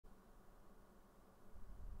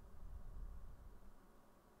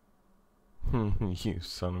You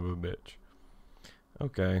son of a bitch.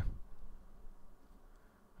 Okay.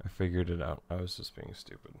 I figured it out. I was just being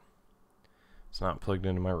stupid. It's not plugged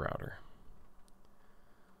into my router.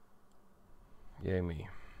 Yay me.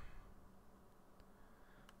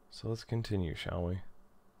 So let's continue, shall we?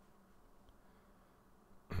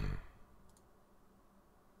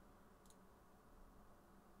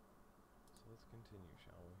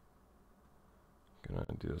 Gonna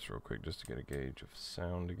do this real quick just to get a gauge of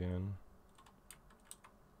sound again.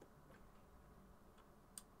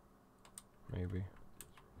 Maybe.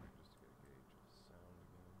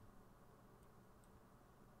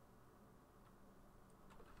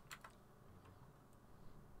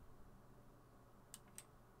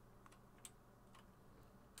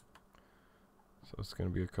 So it's gonna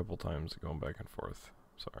be a couple times going back and forth.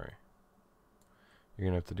 Sorry. You're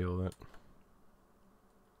gonna have to deal with it.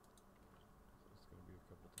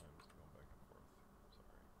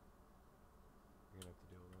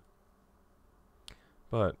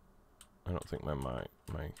 But I don't think my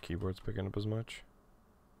keyboard's picking up as much.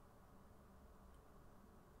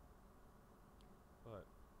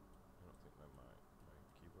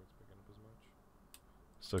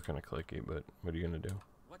 Still kind of clicky, but what are you gonna do?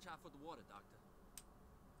 Watch out for the water, Doctor.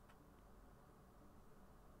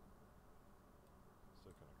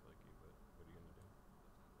 Still kind of clicky, but what are you gonna do?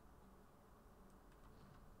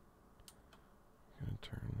 Gonna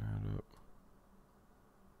turn that up.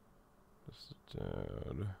 Just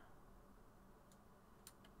dead.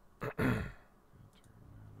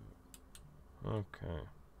 Okay.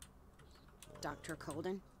 Dr.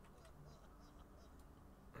 Colden?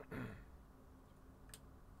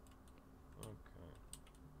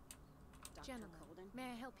 Gentlemen, may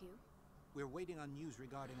I help you? We're waiting on news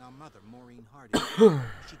regarding our mother, Maureen Hardy.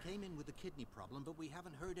 She came in with a kidney problem, but we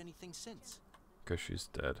haven't heard anything since. Because she's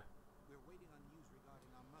dead. We're waiting on news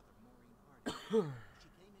regarding our mother, Maureen Hardy. She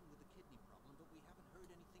came in with a kidney problem, but we haven't heard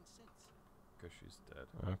anything since. Because she's dead.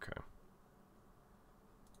 Okay.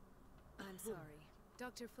 I'm sorry.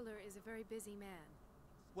 Dr. Fuller is a very busy man.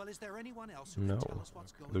 Well, is there anyone else who No, can tell us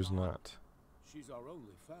what's going there's on? not. She's our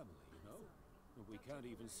only family, you know? And we can't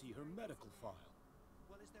even see her medical file.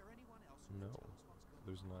 Well, is there anyone else who No, can tell us what's going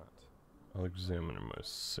there's not. I'll examine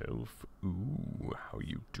myself. Ooh, how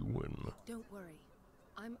you doing? Don't worry.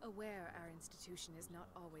 I'm aware our institution is not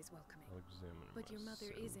always welcoming. I'll examine But your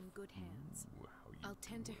mother is in good hands. Ooh, how you I'll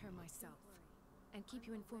tend to doing? her myself and keep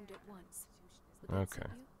you informed at once. Would that Okay.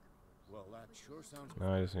 suit you? Well, that sure sounds...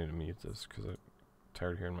 Now I just need to mute this because I'm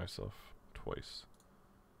tired of hearing myself twice.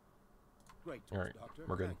 Great, Alright, Doctor.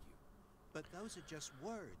 we're good. Thank you. But those are just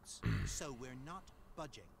words, so we're not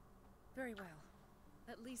budging. Very well.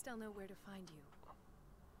 At least I'll know where to find you.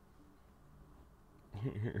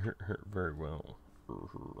 Very well.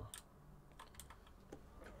 What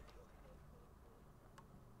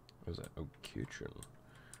is that? Oh, kitchen.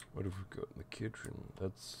 What have we got in the kitchen?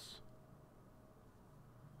 That's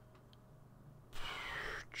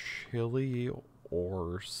chili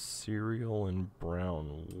or cereal and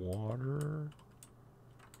brown water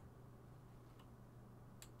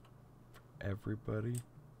for everybody.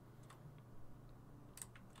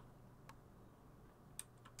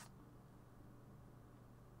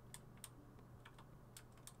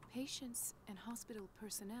 Patients and hospital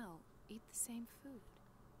personnel eat the same food.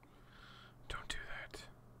 Don't do that.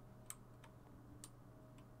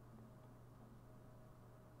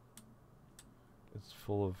 It's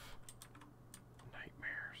full of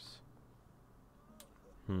nightmares.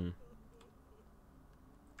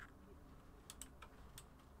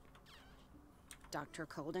 Dr.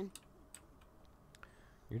 Colden?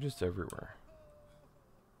 You're just everywhere.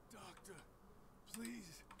 Doctor,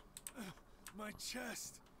 please. My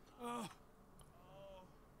chest. Oh.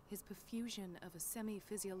 His perfusion of a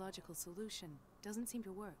semi-physiological solution doesn't seem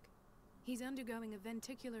to work. He's undergoing a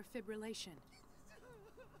ventricular fibrillation.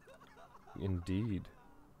 Indeed.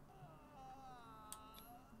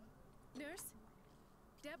 Nurse?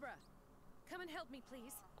 Deborah, come and help me,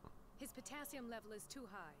 please. His potassium level is too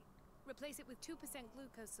high. Replace it with 2%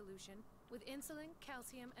 glucose solution with insulin,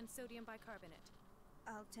 calcium, and sodium bicarbonate.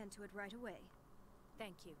 I'll tend to it right away.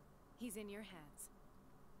 Thank you. He's in your hands.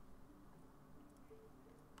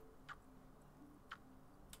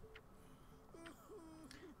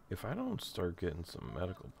 If I don't start getting some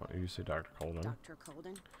medical points, you say Dr. Colden? Dr.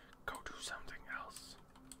 Colden? Go do something else.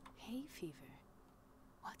 Hay fever.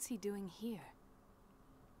 What's he doing here?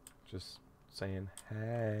 Just saying,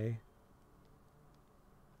 hey.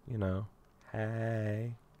 You know,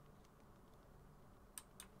 hey.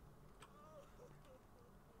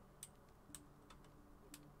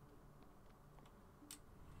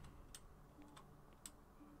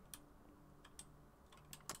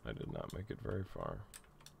 I did not make it very far.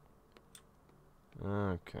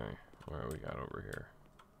 Okay, what do we got over here?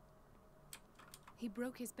 He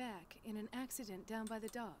broke his back in an accident down by the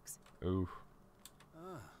docks. Oof.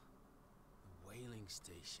 Ah, the whaling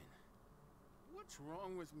station. What's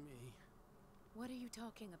wrong with me? What are you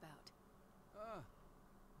talking about? Ah,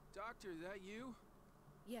 Doctor, that you?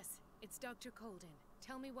 Yes, it's Dr. Colden.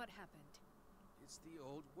 Tell me what happened. It's the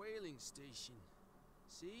old whaling station.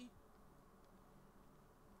 See?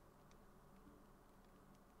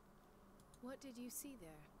 What did you see there?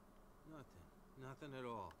 Nothing. Nothing at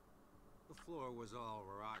all. The floor was all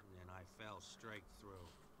rotten and I fell straight through.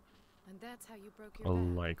 And that's how you broke A your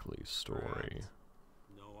back? likely story. Perhaps.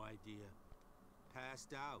 No idea.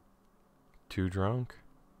 Passed out. Too drunk?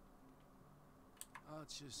 I'll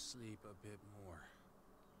just sleep a bit more.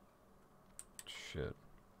 Shit.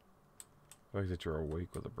 The fact that you're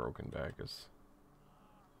awake with a broken back is...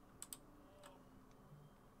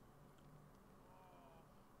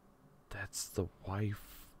 That's the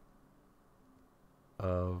wife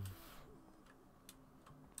of...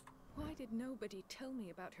 Why did nobody tell me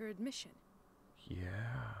about her admission? Yeah.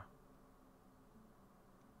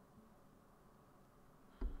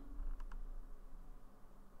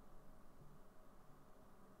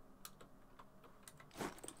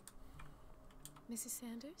 Mrs.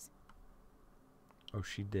 Sanders? Oh,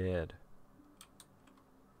 she dead.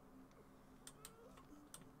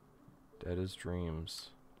 Dead as dreams.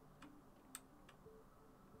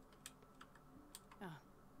 Ah,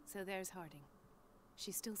 so there's Harding.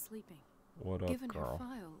 She's still sleeping. What up, Given girl? her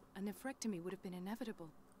file, a nephrectomy would have been inevitable.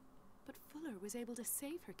 But Fuller was able to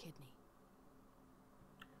save her kidney.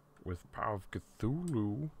 With power of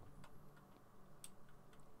Cthulhu,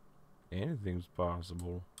 anything's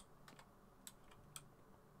possible.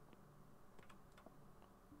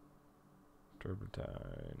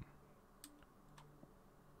 Turpentine.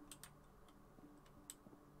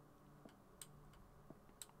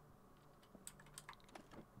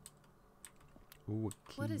 Ooh,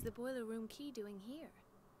 a key. What is the boiler room key doing here?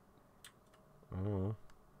 Oh.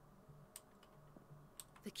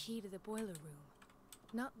 The key to the boiler room.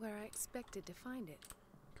 Not where I expected to find it.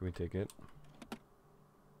 Can we take it?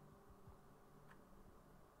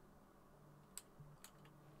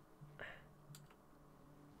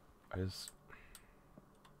 I just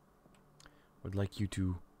would like you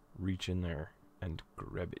to reach in there and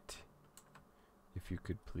grab it. If you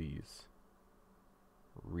could please.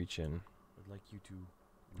 Reach in. I'd like you to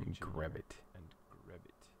reach in grab it. And grab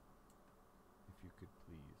it. If you could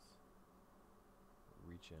please.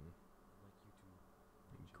 Reach in. I'd like you to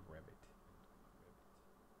and grab it.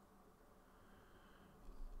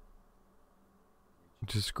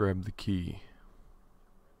 Just grab the key.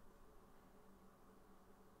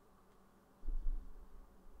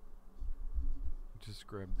 Just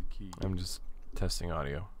grab the key. I'm just testing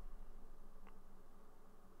audio.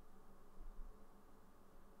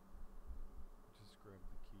 Just grab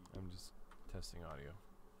the key. I'm just testing audio.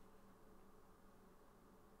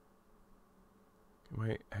 Am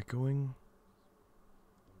I echoing?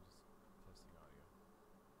 I'm just testing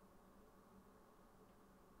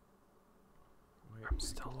audio. I'm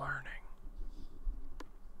still learning.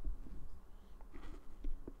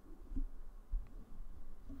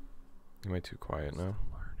 Am I too quiet now?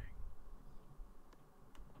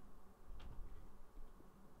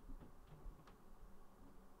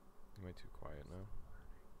 Am I too quiet now?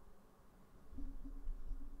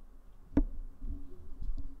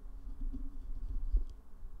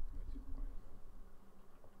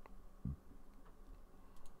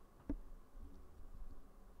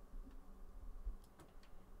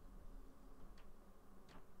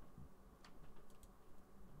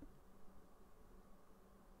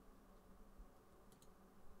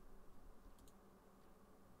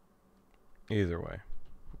 Either way,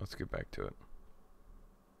 let's get back to it.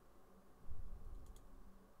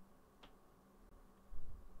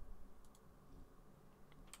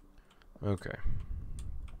 Okay.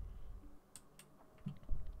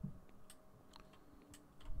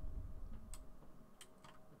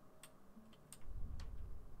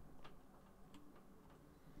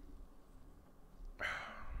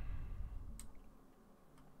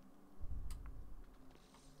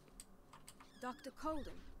 Dr.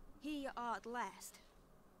 Colden, here you are at last.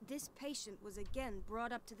 This patient was again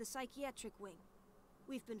brought up to the psychiatric wing.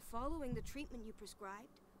 We've been following the treatment you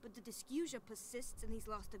prescribed, but the dysgeusia persists and he's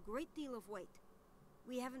lost a great deal of weight.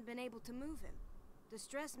 We haven't been able to move him. The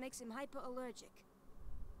stress makes him hyperallergic.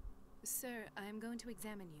 Sir, I'm going to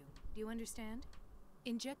examine you. Do you understand?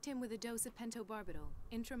 Inject him with a dose of pentobarbital,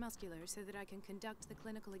 intramuscular, so that I can conduct the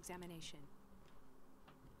clinical examination.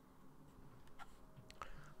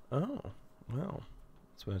 Oh, well,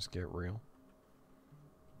 it's supposed to get real.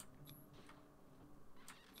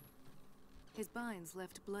 His binds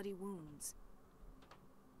left bloody wounds.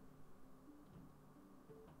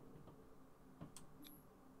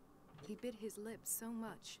 He bit his lips so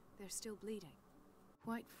much, they're still bleeding.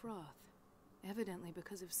 White froth, evidently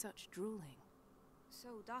because of such drooling.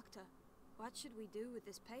 So, Doctor, what should we do with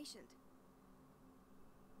this patient?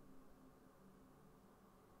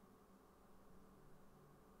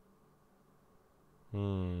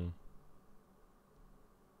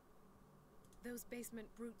 Those basement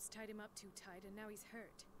brutes tied him up too tight, and now he's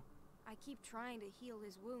hurt. I keep trying to heal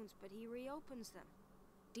his wounds, but he reopens them.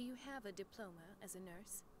 Do you have a diploma as a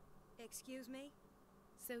nurse? Excuse me?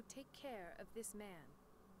 So take care of this man.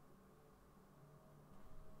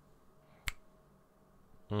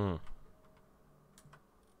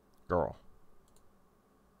 Girl.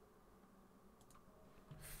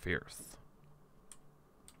 Fierce.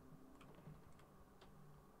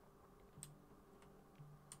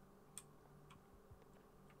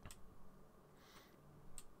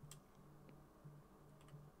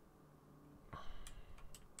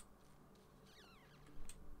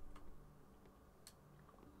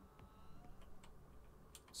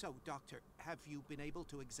 So, Doctor, have you been able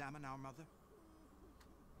to examine our mother?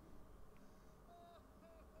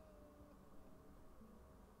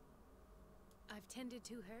 I've tended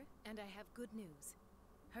to her, and I have good news.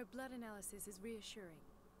 Her blood analysis is reassuring.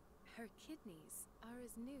 Her kidneys are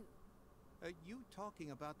as new. Are you talking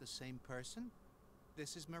about the same person?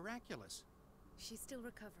 This is miraculous. She's still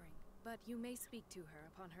recovering, but you may speak to her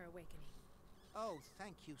upon her awakening. Oh,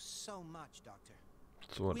 thank you so much, Doctor.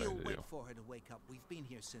 That's what I We'll do. wait for her to wake up. We've been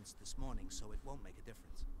here since this morning, so it won't make a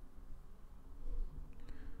difference.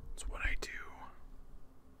 That's what I do.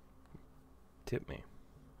 Tip me.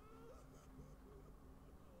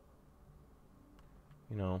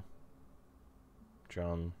 You know,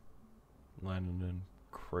 John Lennon and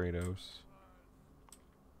Kratos.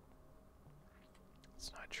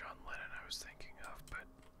 It's not John Lennon I was thinking of, but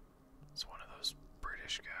it's one of those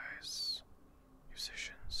British guys,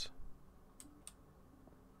 musicians.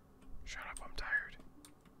 Shut up, I'm tired.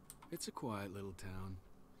 It's a quiet little town.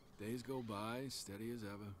 Days go by, steady as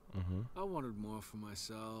ever. Mm-hmm. I wanted more for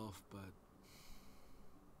myself, but...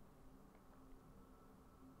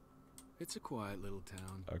 It's a quiet little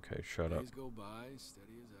town. Okay, shut up. Days go by,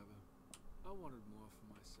 steady as ever. I wanted more for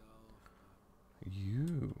myself, but...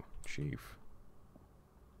 You, Chief.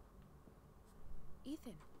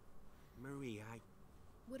 Ethan, Marie,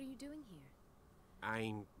 what are you doing here?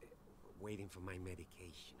 I'm waiting for my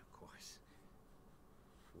medication, of course.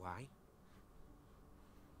 Why?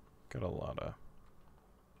 Got a lot of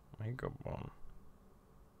makeup on.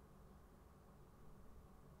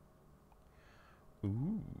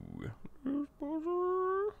 Ooh.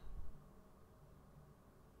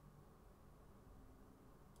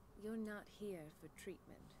 You're not here for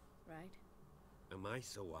treatment, right? Am I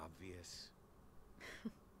so obvious?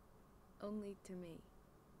 Only to me.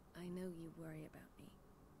 I know you worry about me.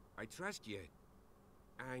 I trust you.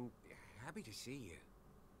 I'm happy to see you.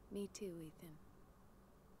 Me too, Ethan.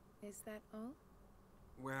 Is that all?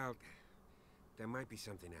 Well, there might be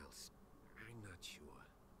something else. I'm not sure.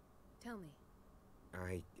 Tell me.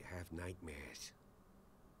 I have nightmares.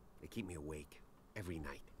 They keep me awake every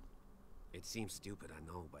night. It seems stupid, I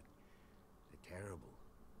know, but they're terrible.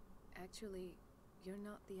 Actually, you're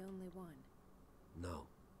not the only one. No.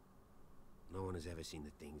 No one has ever seen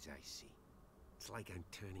the things I see. It's like I'm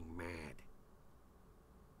turning mad.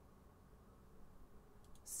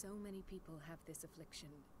 So many people have this affliction.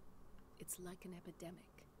 It's like an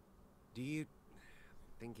epidemic. Do you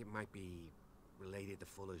think it might be related to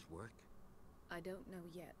Fuller's work? I don't know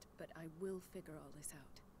yet, but I will figure all this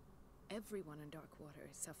out. Everyone in Darkwater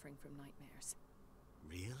is suffering from nightmares.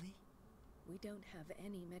 Really? We don't have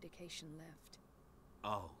any medication left.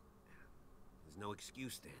 Oh. There's no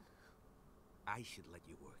excuse then. I should let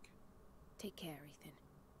you work. Take care, Ethan.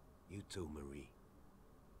 You too, Marie.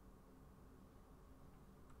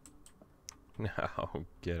 Now,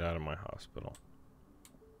 get out of my hospital.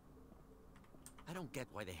 I don't get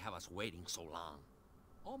why they have us waiting so long.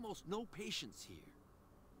 Almost no patients here.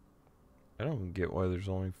 I don't get why there's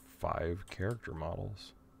only 5 character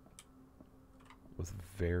models with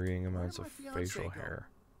varying amounts of Where'd my fiancé facial go? hair.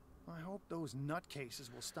 I hope those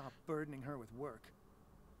nutcases will stop burdening her with work.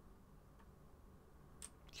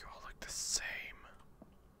 You all look the same.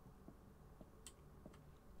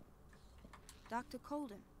 Dr.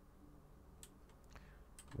 Colden,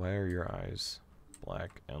 Why are your eyes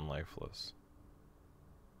black and lifeless?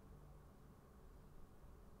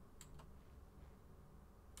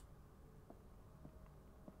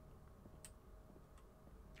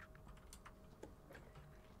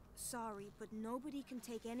 sorry, but nobody can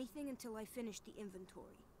take anything until I finish the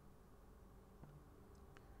inventory.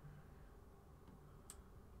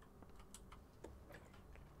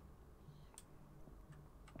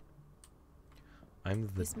 I'm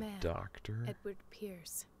the This man, doctor. Edward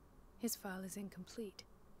Pierce. His file is incomplete.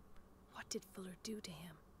 What did Fuller do to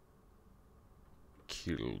him?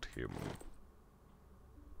 Killed him.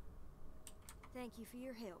 Thank you for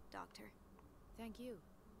your help, Doctor. Thank you.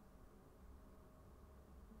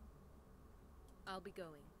 I'll be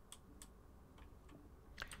going.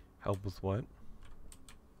 Help with what?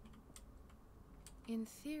 In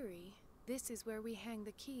theory, this is where we hang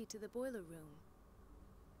the key to the boiler room.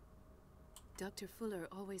 Dr. Fuller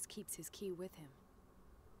always keeps his key with him.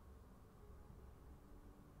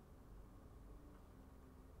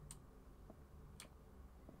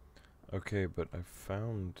 Okay, but I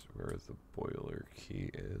found where the boiler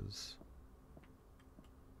key is.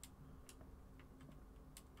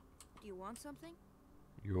 Do you want something?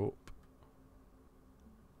 Yup.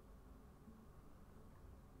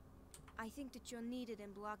 I think that you're needed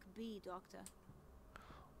in Block B, Doctor.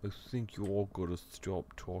 I think you all gotta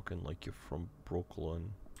stop talking like you're from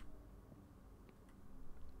Brooklyn.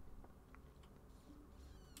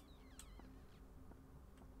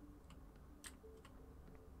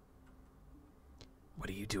 What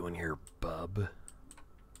are you doing here, bub?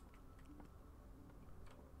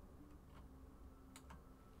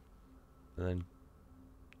 And then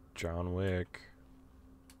John Wick.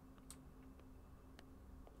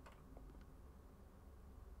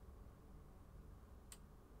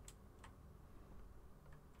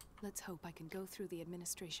 Let's hope I can go through the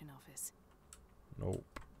administration office.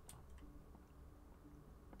 Nope.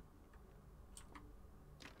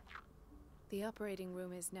 The operating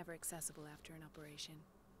room is never accessible after an operation.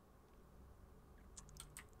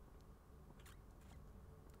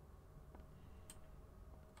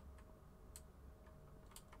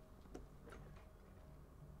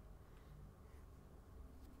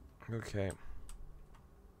 Okay.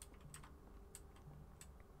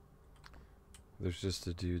 There's just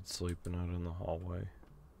a dude sleeping out in the hallway.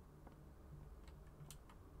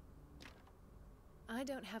 I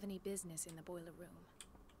don't have any business in the boiler room.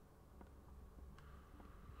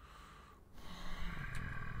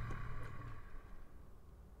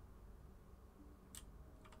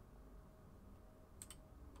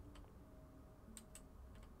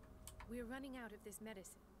 We're running out of this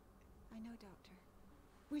medicine. I know, Doctor.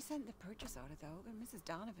 We sent the purchase order, though, but Mrs.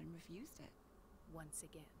 Donovan refused it. Once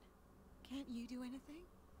again. Can't you do anything?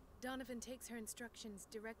 Donovan takes her instructions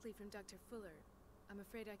directly from Dr. Fuller. I'm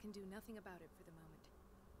afraid I can do nothing about it for the moment.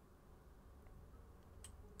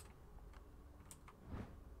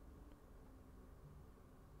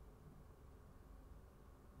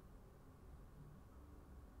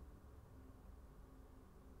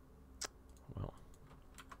 Well.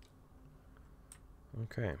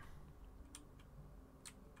 Okay.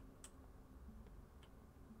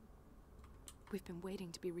 We've been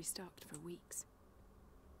waiting to be restocked for weeks.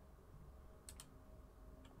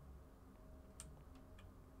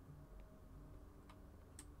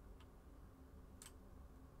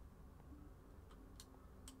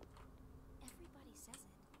 Everybody says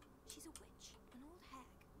it. She's a witch, an old hag.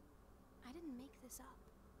 I didn't make this up.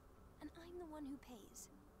 And I'm the one who pays.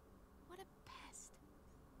 What a pest.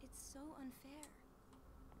 It's so unfair.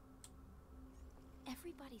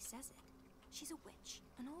 Everybody says it. She's a witch,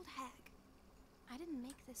 an old hag. I didn't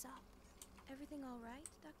make this up. Everything all right,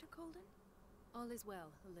 Dr. Colden? All is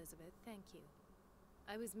well, Elizabeth, thank you.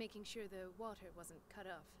 I was making sure the water wasn't cut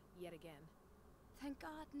off yet again. Thank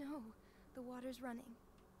God, no. The water's running.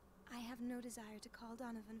 I have no desire to call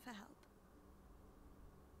Donovan for help.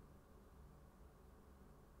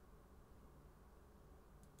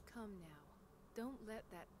 Come now. Don't let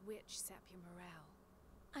that witch sap your morale.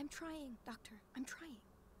 I'm trying, Doctor. I'm trying.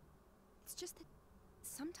 It's just that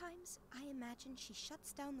sometimes I imagine she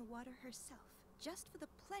shuts down the water herself, just for the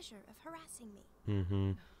pleasure of harassing me.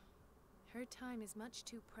 Mm-hmm. Her time is much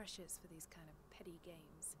too precious for these kind of petty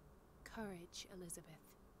games. Courage, Elizabeth.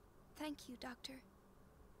 Thank you, Doctor.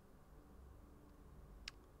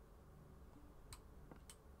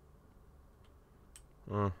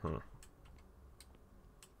 Uh-huh.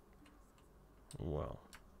 Well.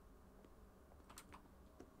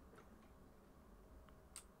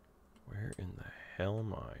 Where in the hell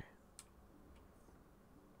am I?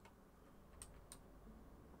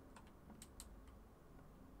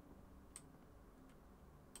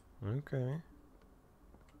 Okay.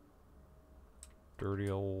 Dirty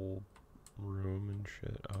old room and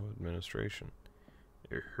shit. Oh, administration.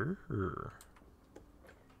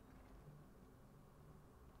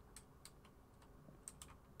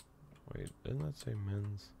 Wait, didn't that say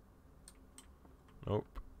men's?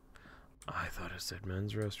 Nope. I thought it said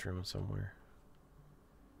men's restroom somewhere.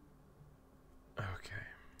 Okay.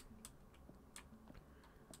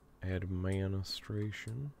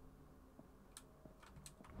 Administration.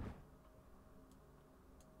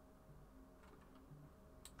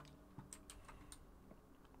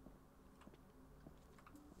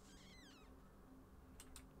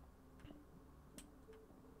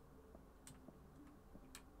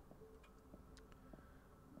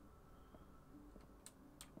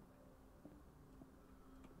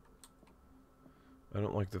 I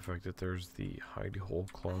don't like the fact that there's the hidey hole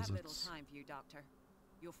I have little closets. time for you, Doctor.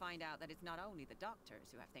 You'll find out that it's not only the doctors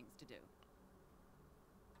who have things to do.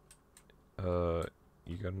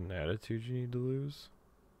 You got an attitude you need to lose?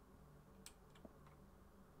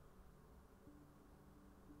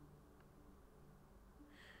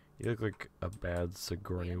 You look like a bad Wait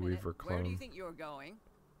Sigourney a minute. Weaver Where do clone. you think you're going?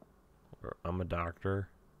 I'm a doctor.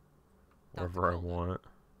 Dr. Wherever I Coleman. want.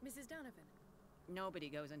 Mrs. Donovan. Nobody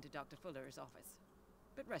goes into Dr. Fuller's office.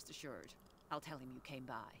 But rest assured, I'll tell him you came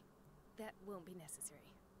by. That won't be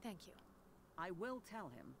necessary. Thank you. I will tell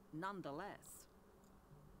him, nonetheless.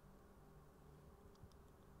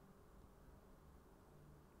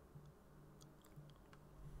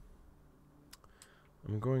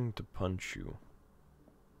 I'm going to punch you.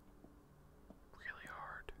 Really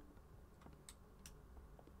hard.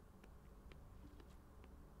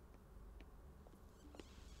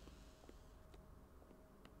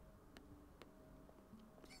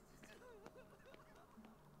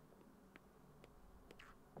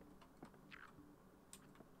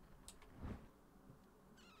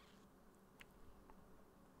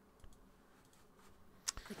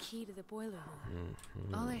 The key to the boiler room.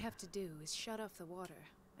 All I have to do is shut off the water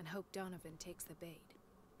and hope Donovan takes the bait.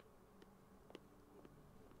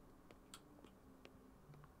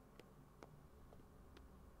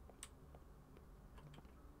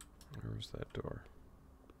 Where's that door?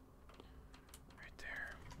 Right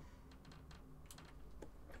there.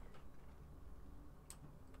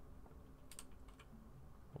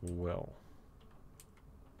 Well.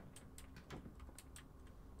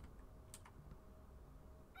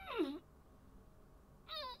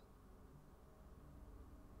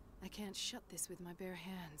 I can't shut this with my bare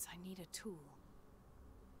hands. I need a tool.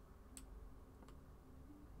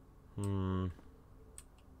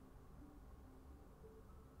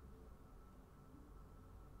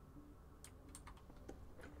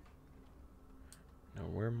 Now,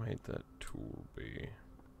 where might that tool be?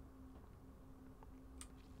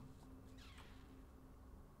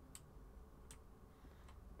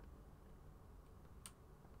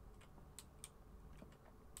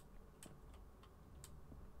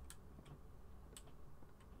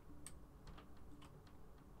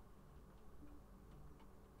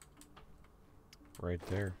 Right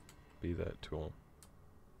there. Be that tool.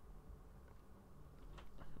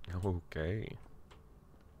 Okay.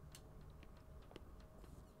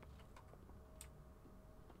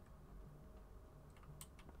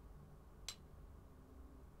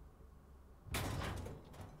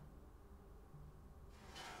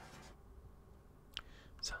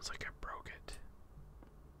 Sounds like I broke it.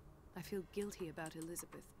 I feel guilty about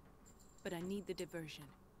Elizabeth, but I need the diversion.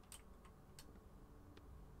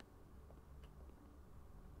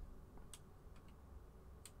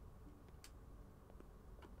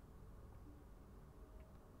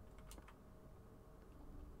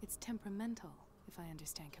 It's temperamental, if I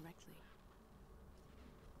understand correctly.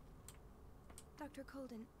 Dr.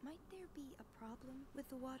 Colden, might there be a problem with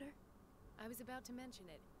the water? I was about to mention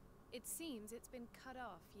it. It seems it's been cut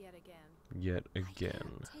off yet again. Yet I again.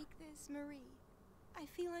 can't take this, Marie. I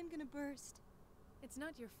feel I'm gonna burst. It's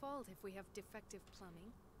not your fault if we have defective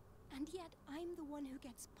plumbing. And yet, I'm the one who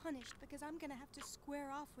gets punished because I'm gonna have to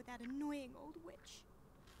square off with that annoying old witch.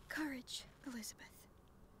 Courage, Elizabeth.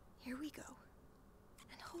 Here we go.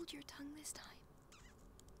 And hold your tongue this time.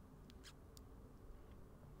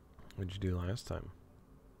 What'd you do last time?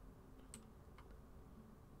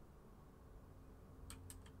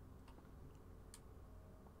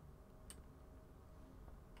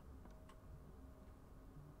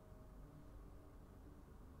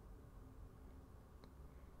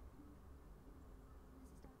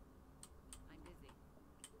 I'm busy.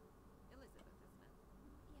 Elizabeth, isn't it?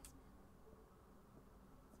 Yes,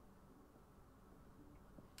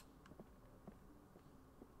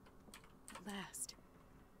 ma'am. At last.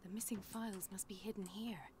 The missing files must be hidden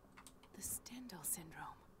here. The Stendhal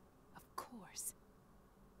syndrome. Of course.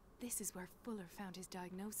 This is where Fuller found his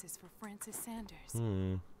diagnosis for Francis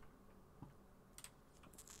Sanders.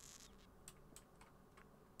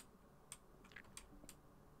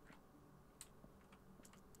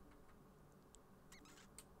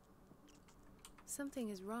 Something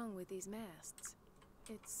is wrong with these masts.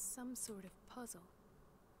 It's some sort of puzzle.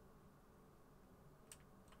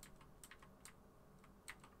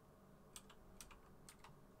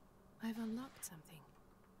 I've unlocked something.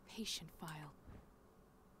 Patient file.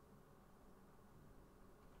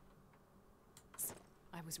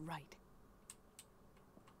 I was right.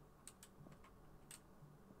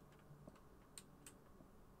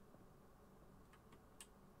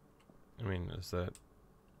 I mean, is that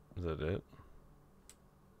it?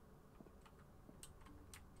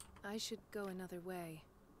 I should go another way.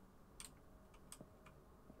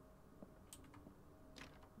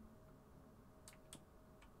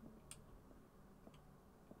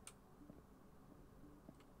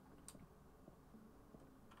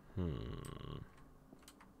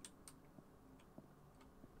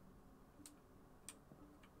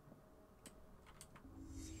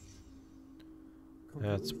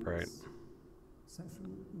 That's bright.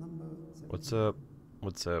 Session number 17. What's up?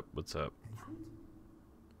 What's up? What's up? Patient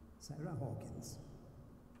Sarah Hawkins.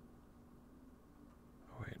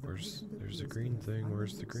 Oh, wait, there's a green thing.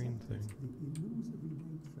 Where's the green thing? The illusory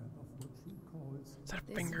nature of what she calls. Is that a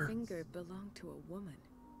This finger? finger belonged to a woman.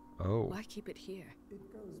 Oh. Why keep it here? It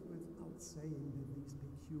goes without saying that these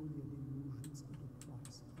peculiar delusions are the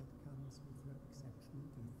price that comes with her exceptional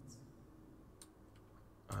gifts.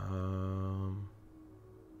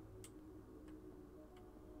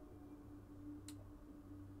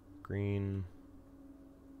 Green.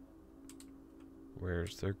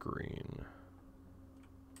 Where's the green?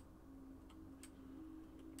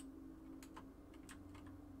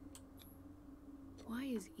 Why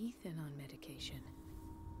is Ethan on medication?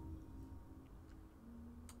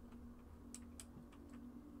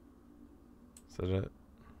 Is that it?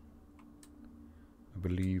 I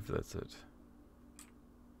believe that's it.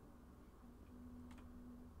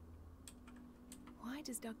 Why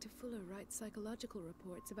does Dr. Fuller write psychological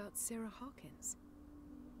reports about Sarah Hawkins?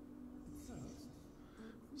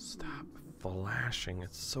 Stop flashing,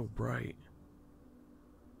 it's so bright.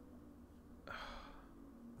 But I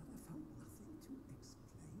found nothing to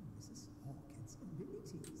explain Mrs. Hawkins'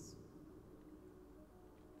 abilities.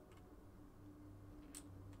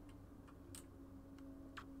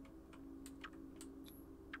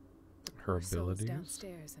 Her Poor souls abilities?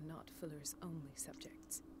 downstairs are not Fuller's only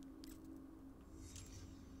subjects.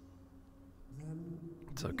 Then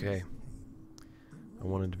It's okay. I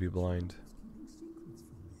wanted to be blind. keeping secrets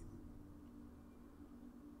from him.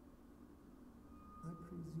 I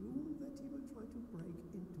presume that he will try to break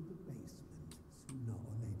into the basement sooner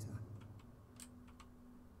or later.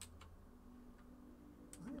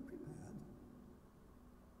 I am prepared.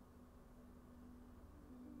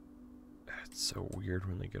 It's so weird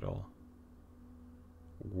when they get all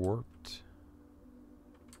warped.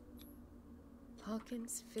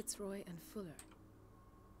 Hawkins, Fitzroy, and Fuller.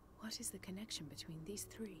 What is the connection between these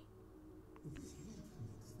three? It is fortunate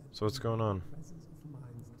that So what's going on? presence of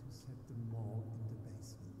mind to set the morgue in the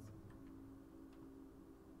basement.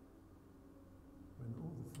 When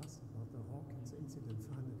all the fuss about the Hawkins incident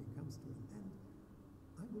finally comes to an end,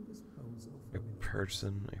 I will dispose of A her in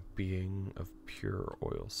person, a being of pure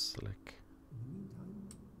oil slick. In the meantime,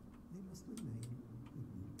 they must remain hidden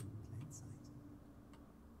in plain sight.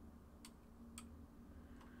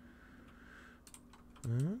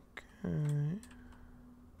 Okay.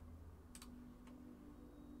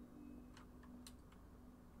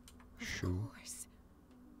 Shoe. Of course.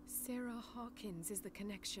 Sarah Hawkins is the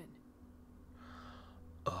connection.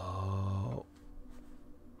 Oh.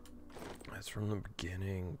 That's from the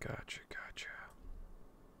beginning. Gotcha, gotcha.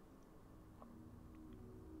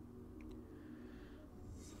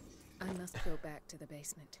 I must go back to the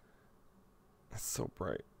basement. It's so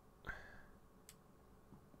bright.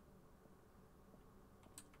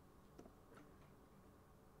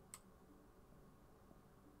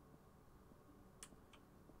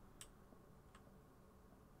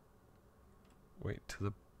 Wait, to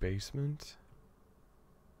the basement?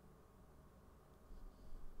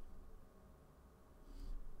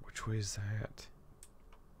 Which way is that?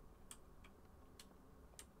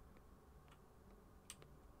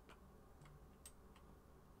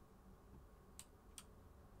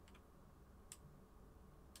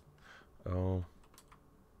 Oh.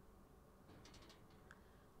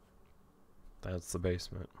 That's the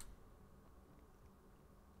basement.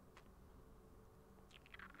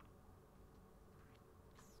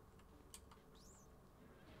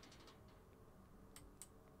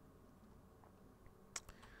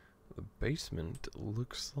 The basement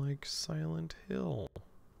looks like Silent Hill.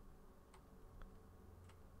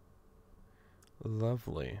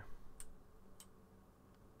 Lovely.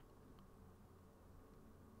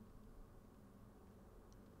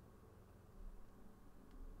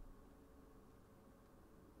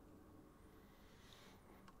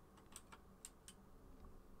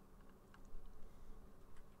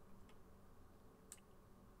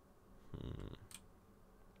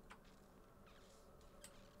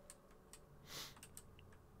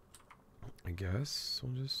 guess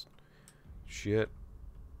we'll just... Shit.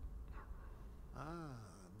 Ah,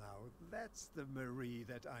 now that's the Marie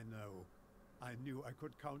that I know. I knew I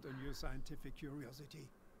could count on your scientific curiosity.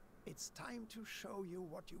 It's time to show you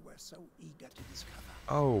what you were so eager to discover.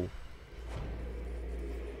 Oh.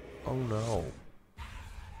 Oh no.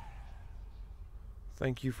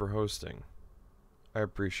 Thank you for hosting. I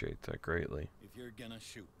appreciate that greatly. If you're gonna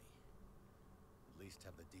shoot me, at least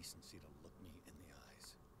have the decency to look me in the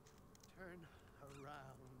eyes. Turn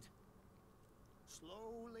around.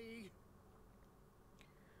 Slowly.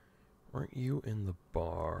 Weren't you in the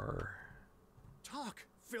bar? Talk,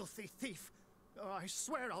 filthy thief. Oh, I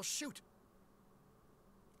swear I'll shoot.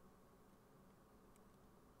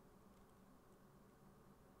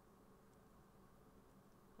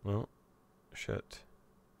 Well, shit.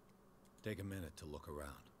 Take a minute to look around.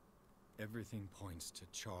 Everything points to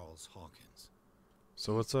Charles Hawkins.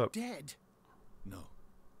 So what's up? Dead? No.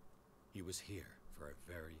 He was here for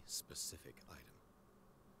a very specific item.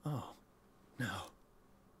 Oh, no.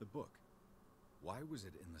 The book. Why was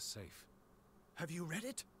it in the safe? Have you read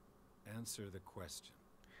it? Answer the question.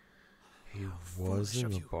 He was in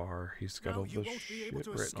the bar. He's got all the shit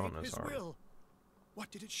written on his arm. Will. What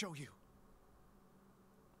did it show you?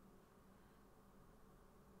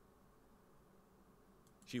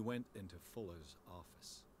 She went into Fuller's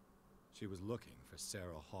office. She was looking for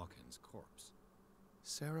Sarah Hawkins' corpse.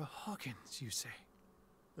 Sarah Hawkins, you say?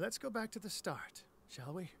 Let's go back to the start,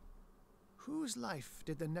 shall we? Whose life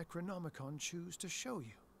did the Necronomicon choose to show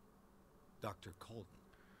you? Dr. Colden.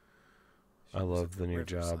 I love the new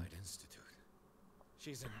job. Institute.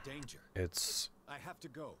 She's in danger. It's... I have to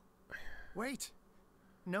go. Wait.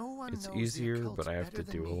 No one It's knows easier, the occult but I have to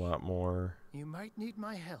better do than a me. lot more. You might need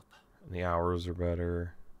my help. And the hours are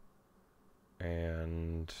better.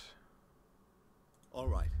 And... All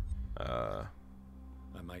right. I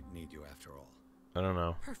might need you after all. I don't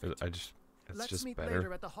know. Perfect. It's Let's just meet better.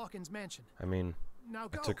 later at the Hawkins mansion. I mean, Now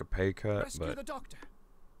I go. took a pay cut, Rescue but the doctor.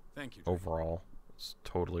 Thank you. overall, it's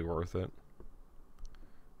totally worth it.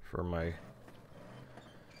 For my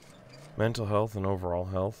mental health and overall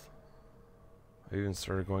health. I even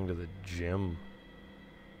started going to the gym.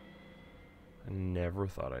 I never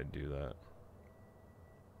thought I'd do that.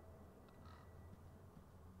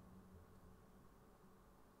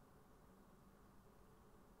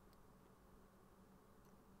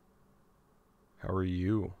 How are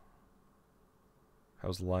you?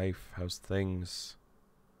 How's life? How's things?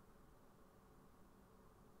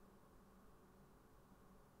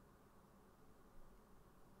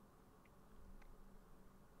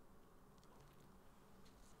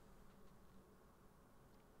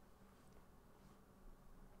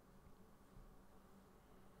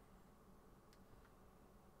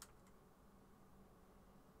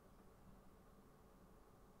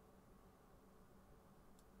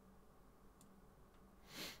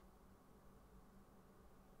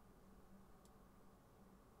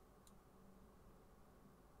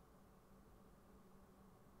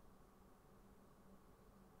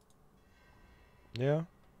 Yeah,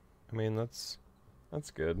 I mean that's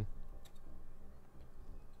good.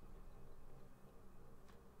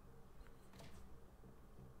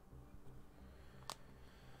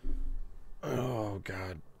 Oh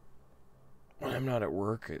God, when I'm not at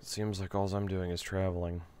work, it seems like all I'm doing is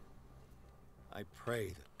traveling. I pray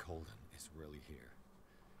that Colden is really here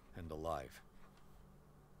and alive.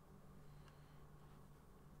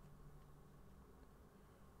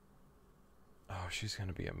 Oh, she's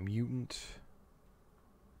gonna be a mutant.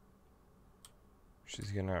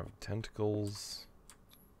 She's gonna have tentacles.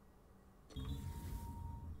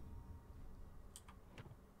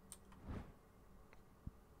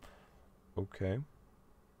 Okay.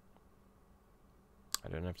 I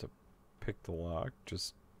didn't have to pick the lock,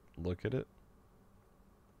 just look at it.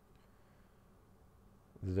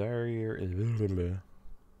 The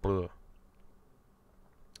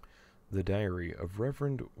diary of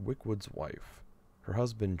Reverend Wickwood's wife. Her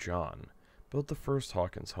husband, John, built the first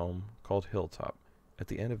Hawkins home, called Hilltop, at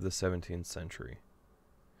the end of the 17th century.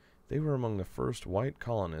 They were among the first white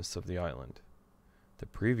colonists of the island. The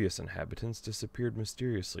previous inhabitants disappeared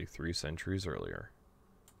mysteriously 3 centuries earlier.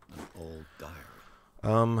 An old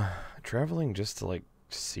diary. Traveling just to, like,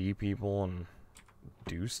 see people and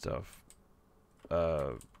do stuff.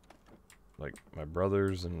 Like, my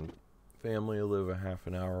brothers and family live a half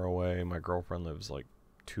an hour away. My girlfriend lives, like,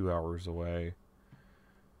 2 hours away.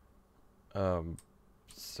 So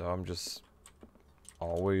I'm just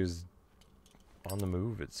always on the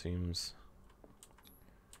move, it seems.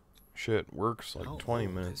 Shit, work's like 20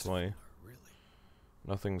 minutes away. Really?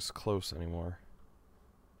 Nothing's close anymore.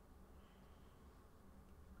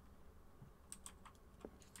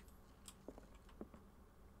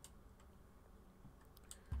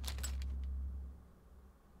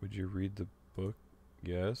 Did you read the book?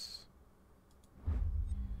 Yes.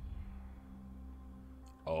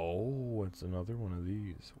 Oh, it's another one of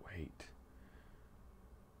these. Wait.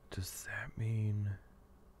 Does that mean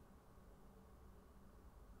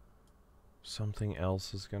something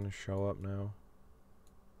else is going to show up now?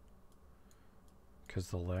 Because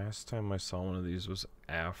the last time I saw one of these was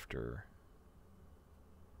after.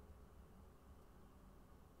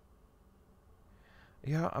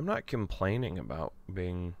 Yeah, I'm not complaining about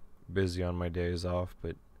being busy on my days off,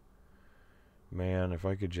 but man, if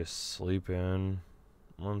I could just sleep in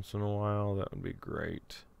once in a while, that would be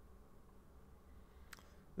great.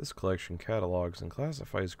 This collection catalogs and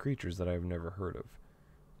classifies creatures that I have never heard of.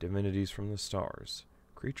 Divinities from the stars.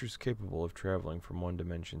 Creatures capable of traveling from one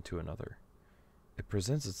dimension to another. It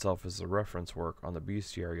presents itself as a reference work on the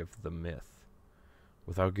bestiary of the myth,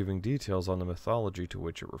 without giving details on the mythology to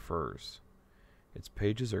which it refers. Its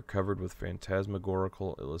pages are covered with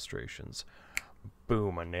phantasmagorical illustrations.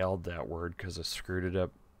 Boom, I nailed that word because I screwed it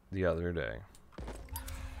up the other day.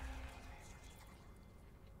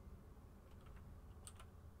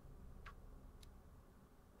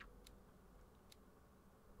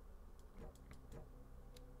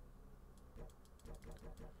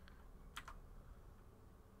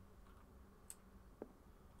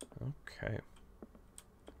 Okay.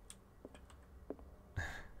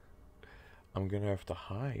 I'm gonna have to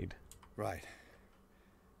hide. Right.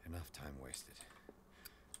 Enough time wasted.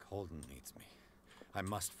 Colden needs me. I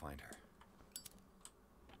must find her.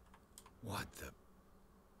 What the...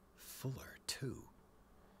 Fuller, too.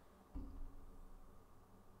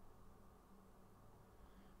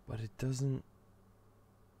 But it doesn't...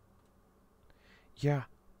 Yeah,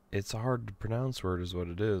 it's a hard to pronounce word is what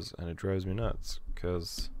it is, and it drives me nuts,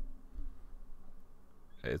 because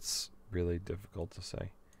it's really difficult to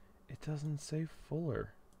say. It doesn't say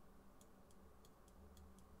Fuller.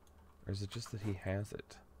 Or is it just that he has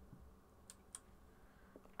it?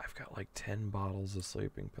 I've got like 10 bottles of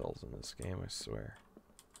sleeping pills in this game, I swear.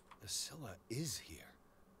 The Scylla is here.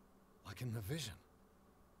 Like in the vision.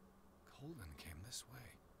 Colden came this way.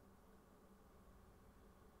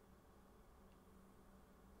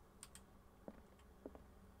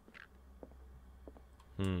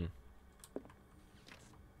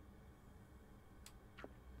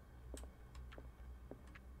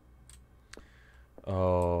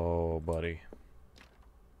 Oh, buddy.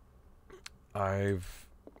 I've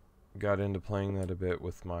got into playing that a bit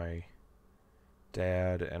with my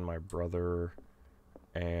dad and my brother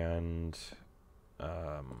and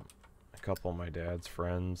a couple of my dad's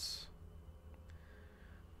friends.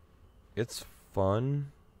 It's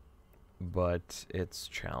fun, but it's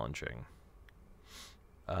challenging.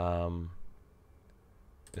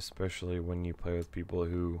 Especially when you play with people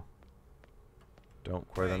who don't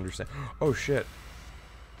quite understand. Oh shit.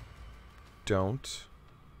 Don't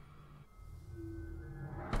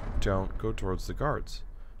go towards the guards.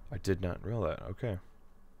 I did not realize that. Okay.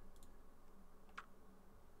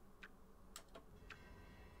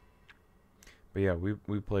 But yeah, we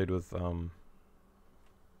played with my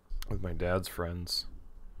dad's friends.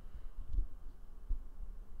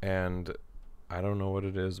 And I don't know what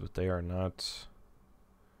it is, but they are not...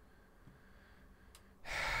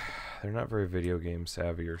 They're not very video game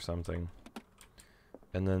savvy or something.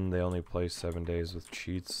 And then they only play 7 days with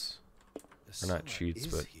cheats. Or not cheats,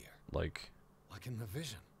 but like in the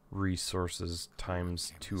vision. Resources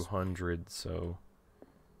times 200, so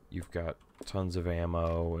you've got tons of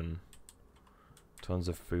ammo and tons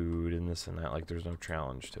of food and this and that. Like there's no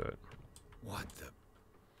challenge to it. What the...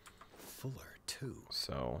 Fuller, too.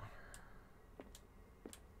 So...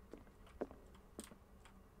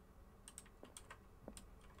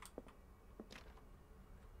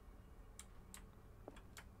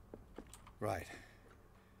 Right.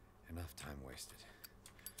 Enough time wasted.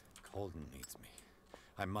 Colden needs me.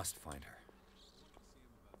 I must find her.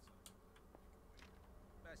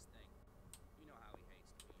 Best thing. You know how he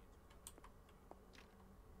hates to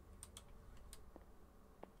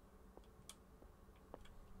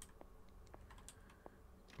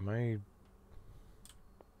be Am I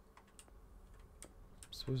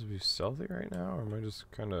supposed to be stealthy right now, or am I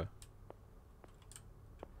just kind of...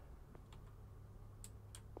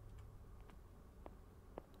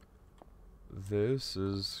 This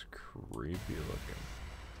is creepy looking.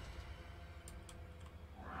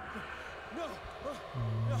 No!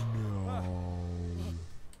 No.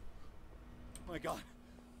 My God.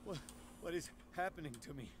 What is happening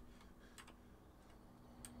to me?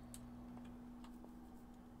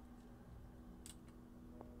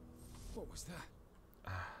 What was that?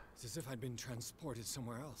 It's as if I'd been transported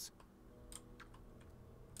somewhere else.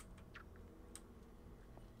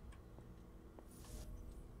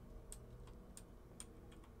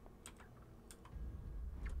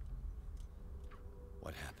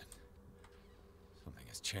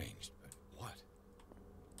 changed, but what?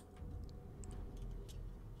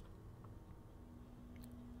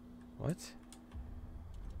 What?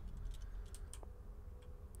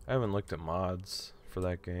 I haven't looked at mods for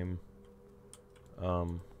that game.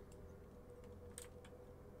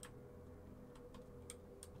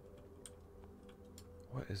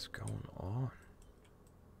 What is going on?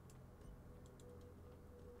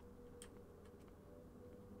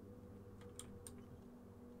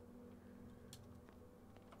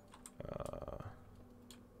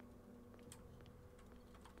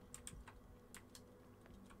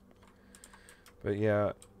 But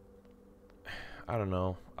yeah, I don't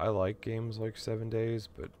know. I like games like 7 Days,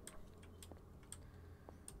 but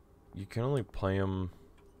you can only play them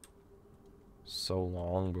so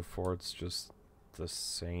long before it's just the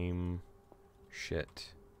same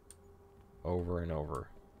shit over and over.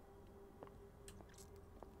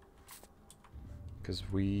 Because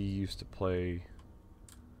we used to play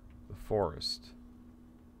The Forest.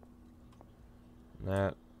 And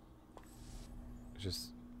that is just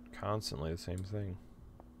constantly the same thing.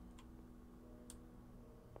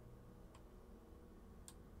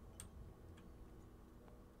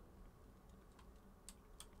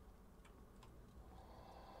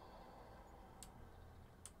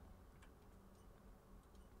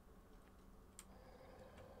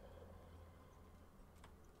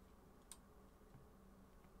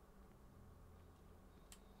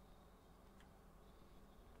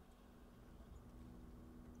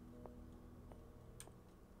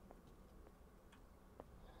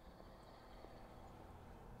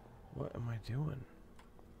 What am I doing?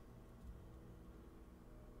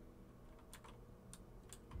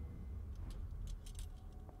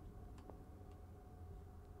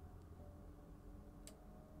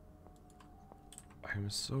 I'm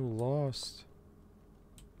so lost.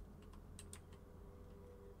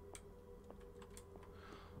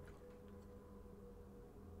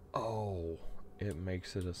 Oh, it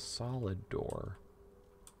makes it a solid door.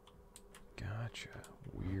 Gotcha.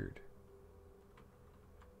 Weird.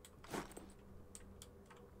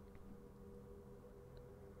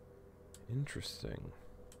 Interesting.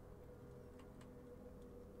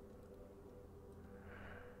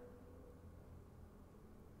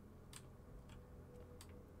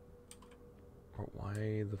 But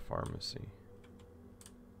why the pharmacy?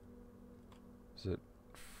 Is it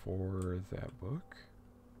for that book?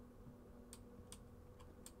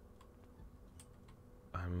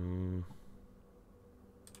 I'm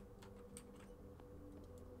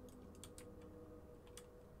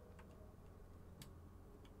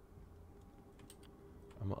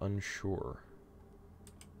unsure.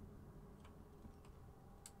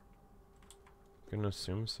 Gonna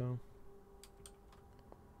assume so.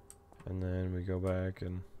 And then we go back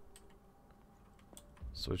and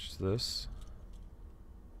switch to this.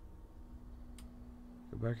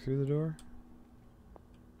 Go back through the door.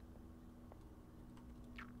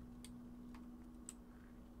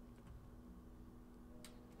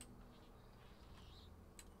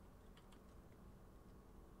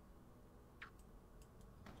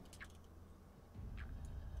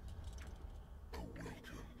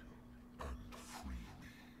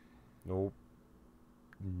 Nope.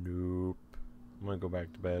 Nope. I'm gonna go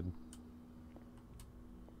back to bed.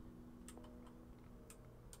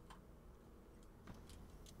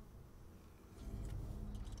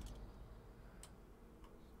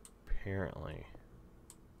 Apparently,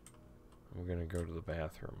 I'm gonna go to the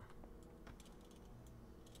bathroom.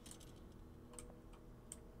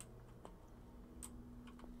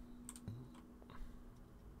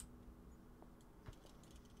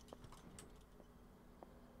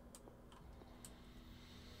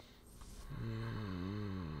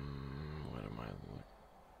 What am I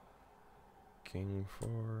looking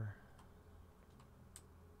for?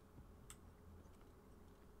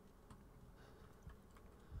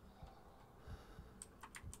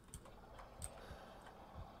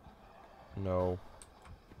 No.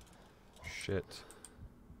 Shit.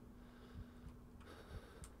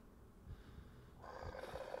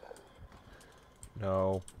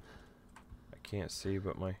 No. I can't see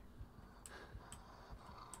but my...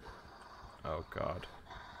 Oh God.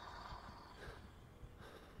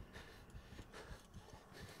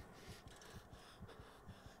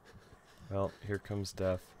 Well, here comes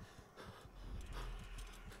death.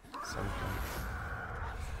 Some kind of...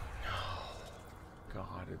 No.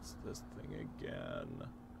 God, it's this thing again.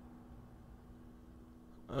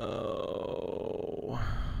 Oh.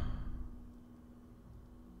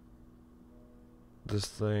 This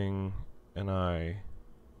thing and I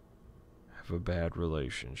have a bad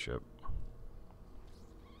relationship.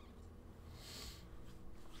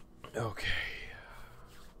 Okay.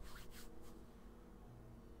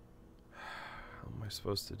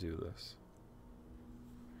 supposed to do this?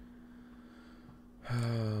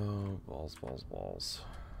 Oh, balls, balls, balls.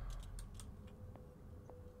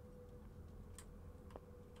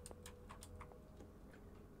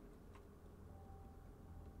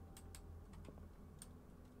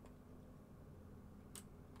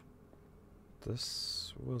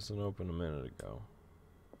 This wasn't open a minute ago.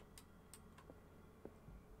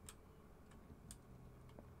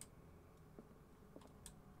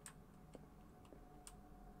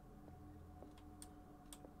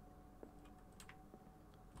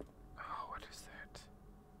 Oh, what is that?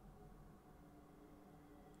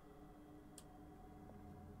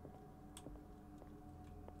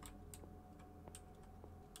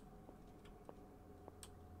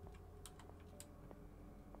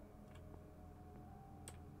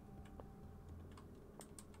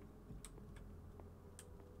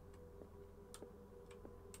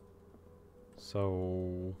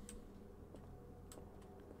 So,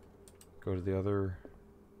 go to the other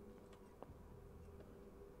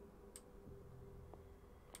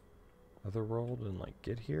world and like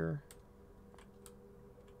get here?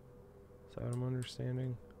 Is that what I'm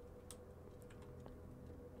understanding?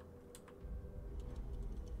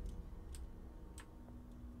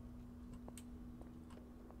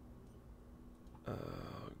 Oh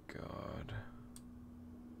God.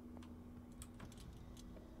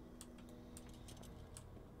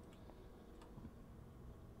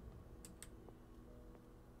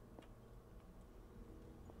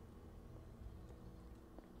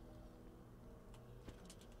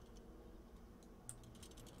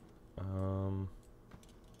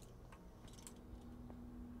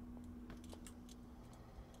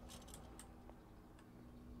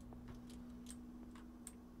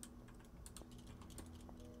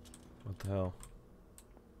 What the hell?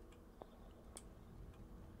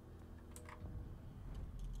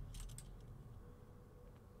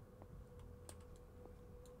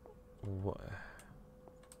 What?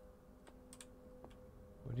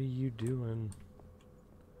 What are you doing?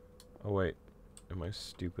 Oh wait, am I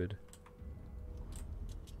stupid?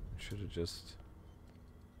 I should have just...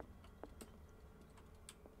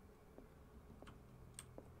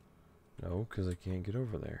 No, because I can't get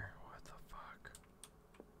over there. What the fuck?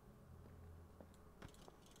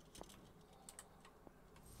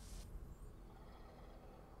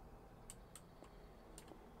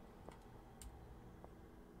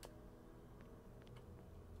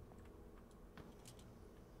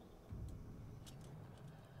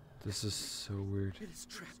 This is so weird. It has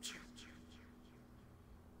trapped you.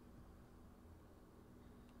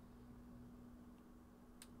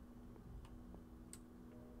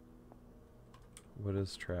 What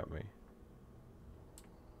does trap me?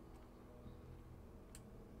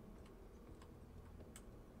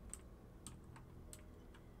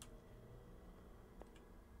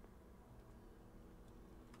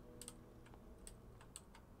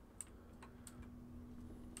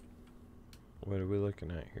 What are we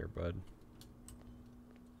looking at here, bud?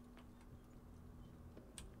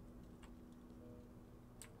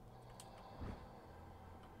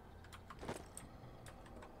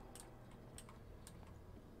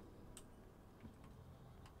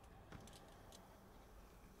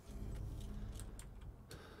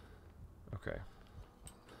 Okay.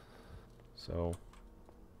 So,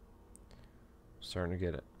 starting to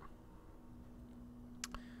get it.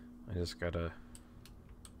 I just gotta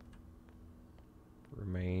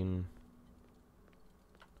remain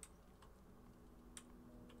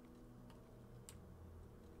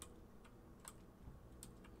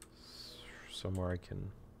somewhere I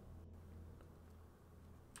can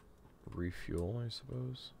refuel, I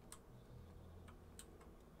suppose.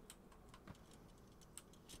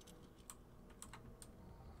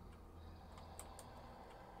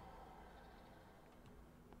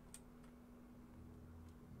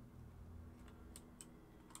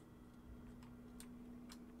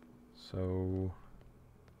 So,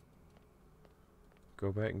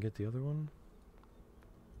 go back and get the other one?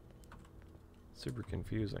 Super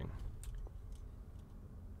confusing.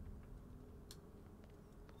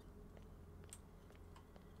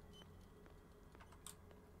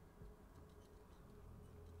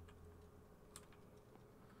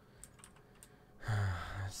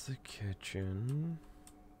 That's the kitchen.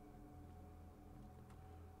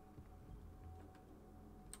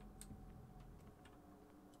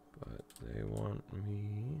 But they want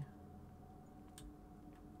me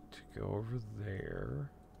to go over there.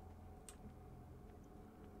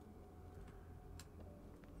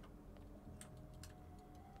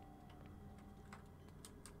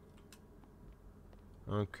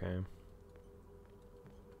 Okay.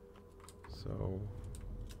 So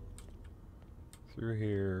through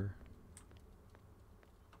here.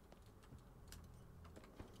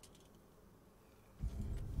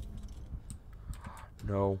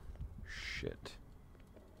 No. Shit.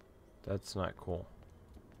 That's not cool.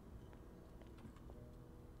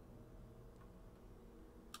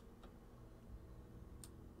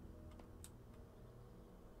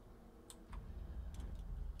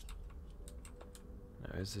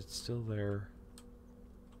 Now, is it still there?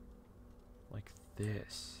 Like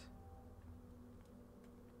this?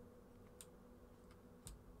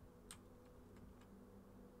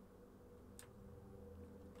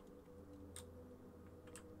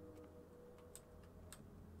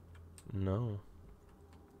 No.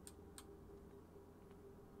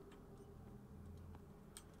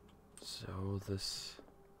 So this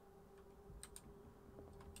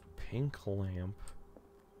pink lamp,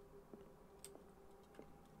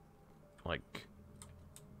 like,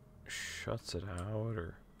 shuts it out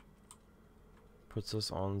or puts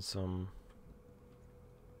us on some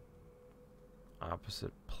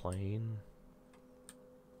opposite plane.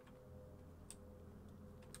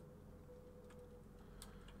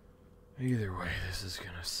 Either way, this is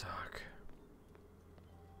gonna suck.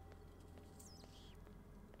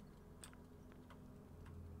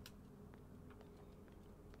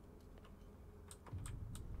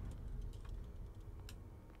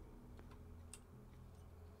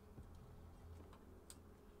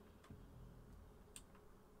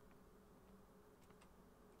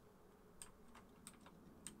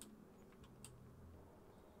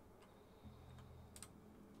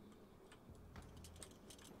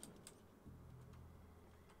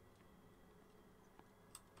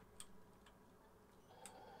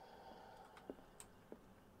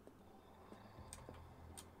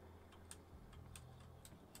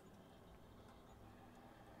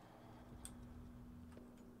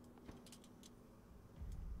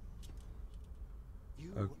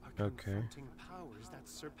 You are Okay. confronting powers that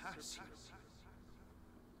surpass you.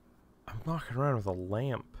 I'm walking around with a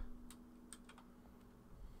lamp.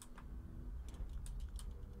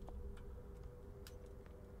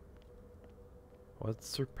 What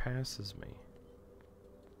surpasses me?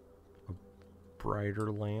 A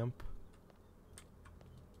brighter lamp?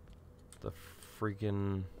 The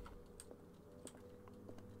freaking...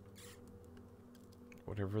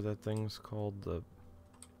 whatever that thing's called, the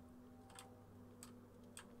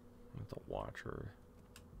watcher.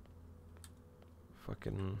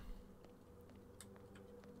 Fucking...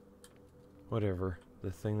 whatever.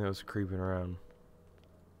 The thing that was creeping around.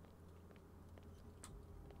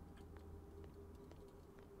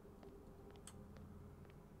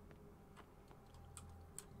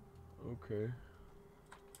 Okay.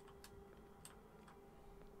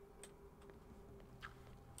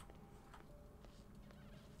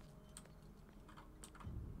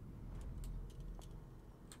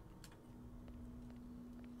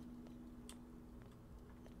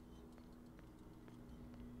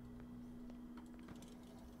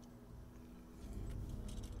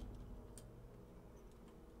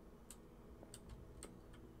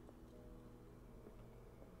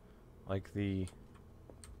 Like the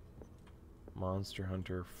Monster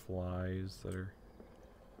Hunter flies that are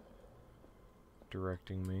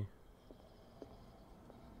directing me.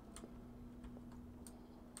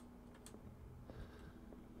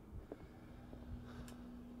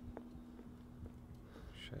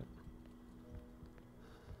 Shit.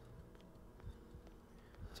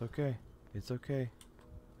 It's okay. It's okay.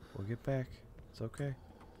 We'll get back. It's okay.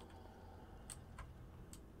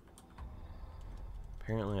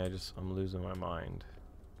 Apparently I'm losing my mind.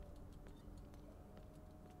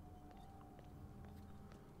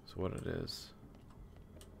 That's what it is.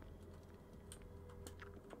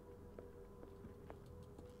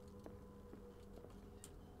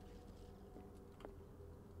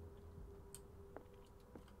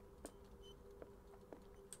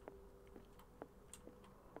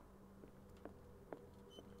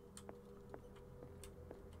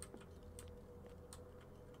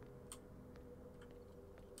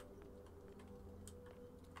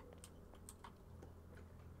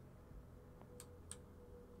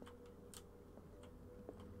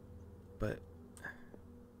 But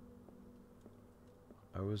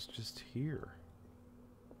I was just here.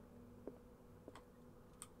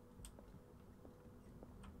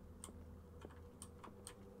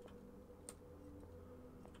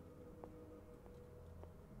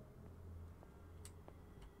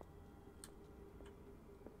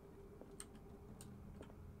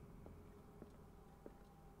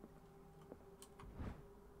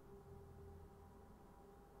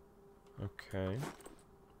 Okay.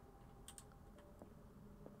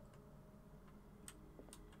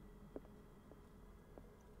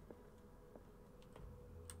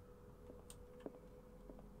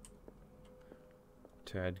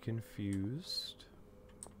 tad confused.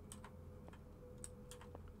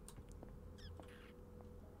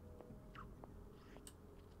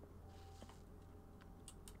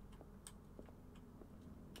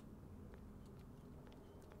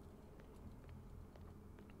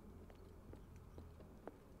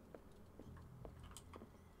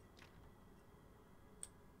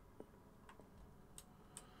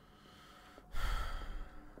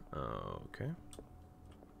 Okay.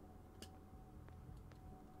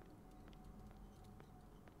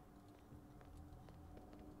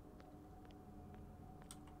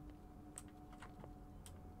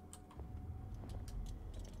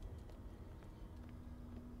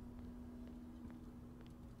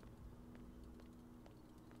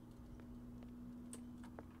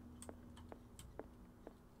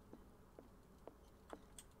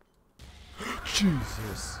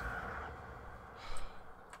 Jesus.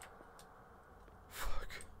 Fuck.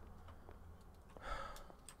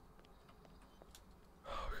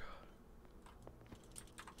 Oh god.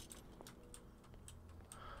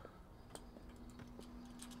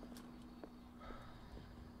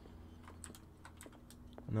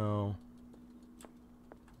 No.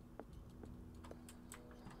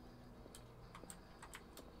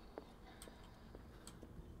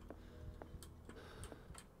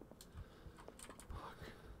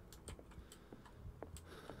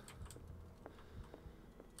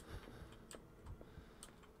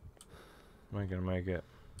 Am I gonna make it?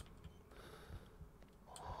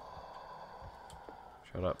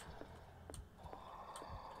 Shut up.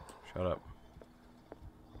 Shut up.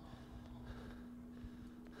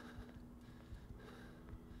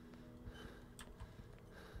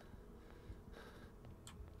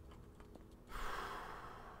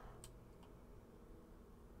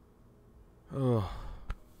 Oh.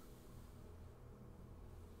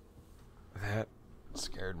 That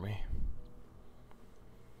scared me.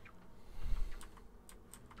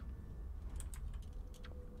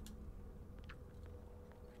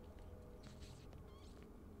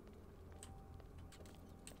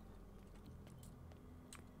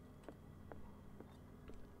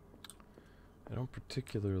 I don't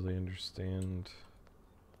particularly understand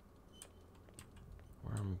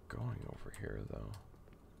where I'm going over here, though.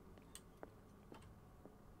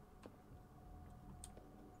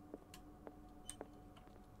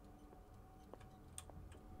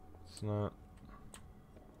 It's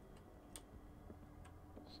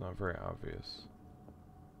not very obvious.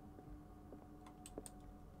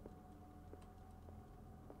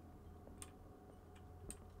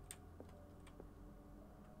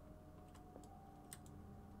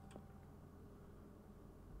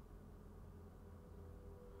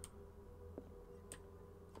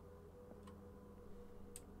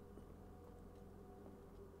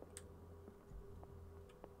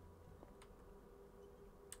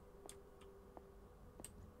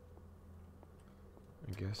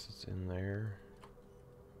 I guess it's in there.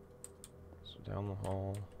 So down the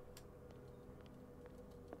hall.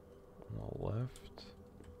 On the left.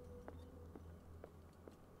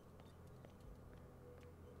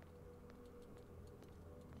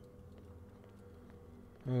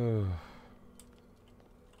 Ugh.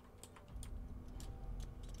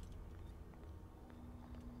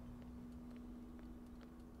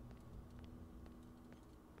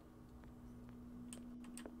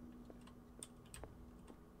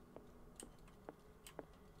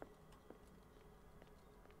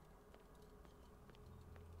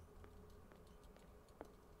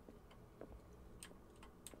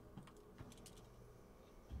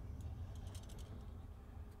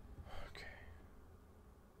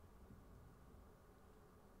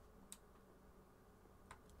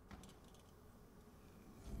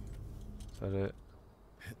 Is that it?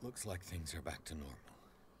 It looks like things are back to normal.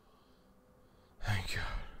 Thank God.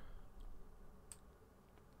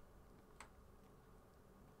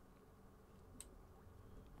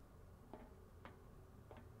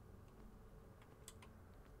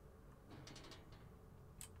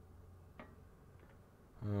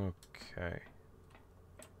 Okay.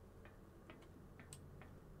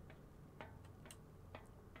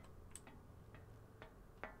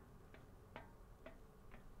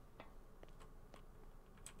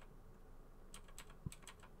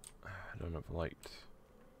 I don't have light.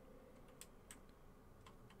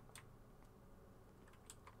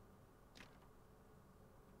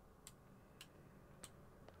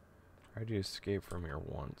 I already escaped from here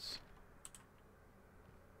once.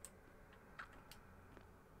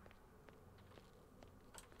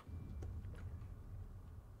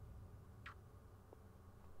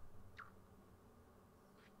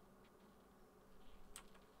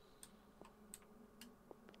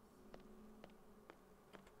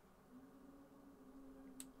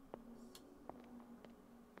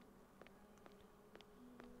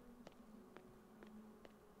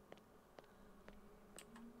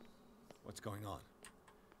 What's going on?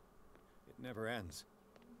 It never ends.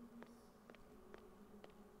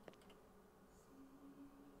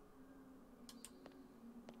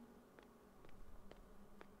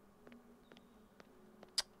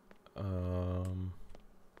 I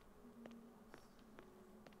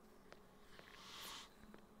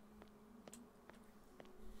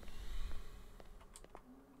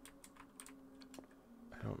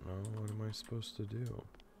don't know. What am I supposed to do?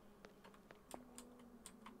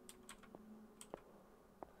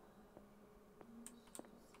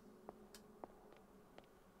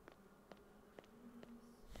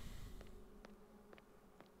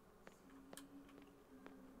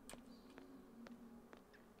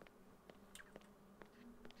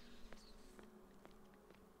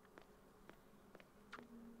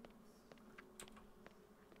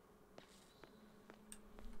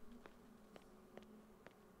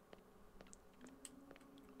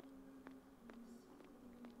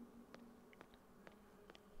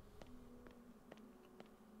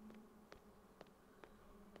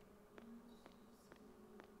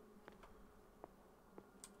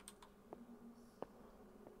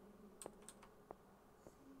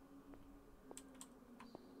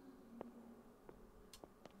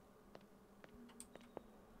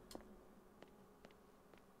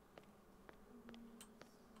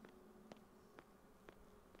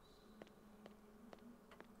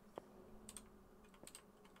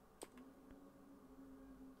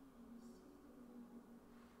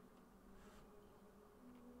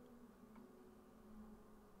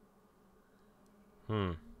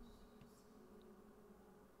 Hmm.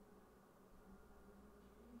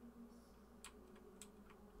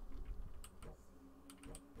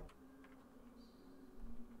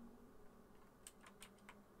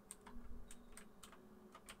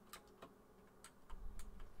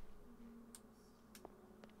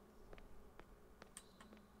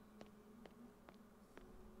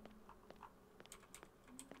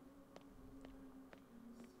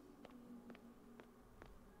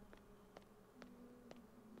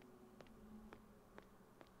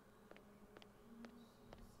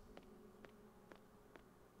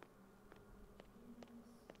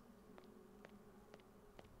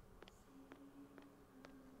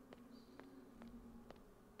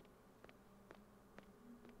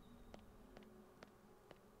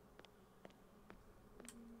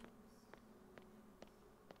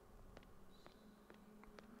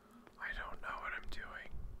 I don't know what I'm doing.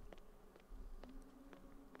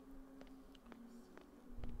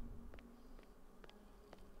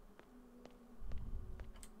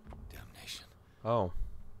 Damnation. Oh.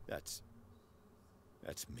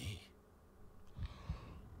 That's me.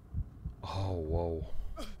 Oh, whoa.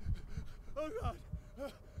 Oh God! I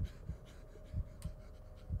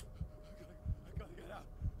gotta get out.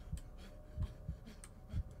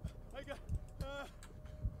 I got.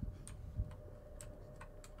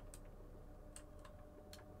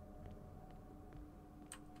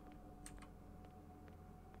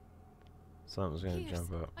 Something's gonna Pierce,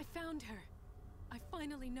 jump up. I found her. I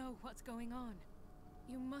finally know what's going on.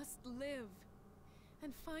 You must live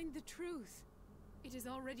and find the truth. It is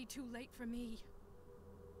already too late for me.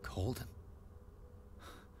 Colden?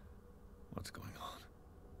 What's going on?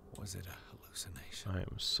 Was it a hallucination? I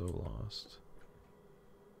am so lost.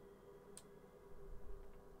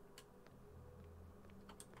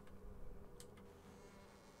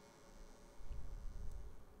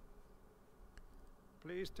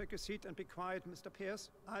 Please take a seat and be quiet, Mr. Pierce.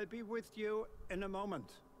 I'll be with you in a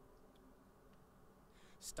moment.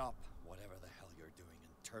 Stop whatever the hell you're doing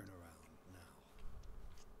and turn around now.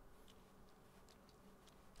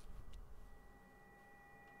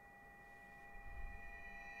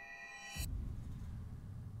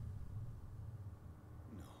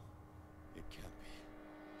 No, it can't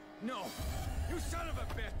be. No! You son of a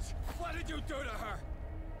bitch! What did you do to her?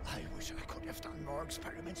 I wish I could have done more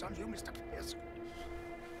experiments on you, Mr. Pierce.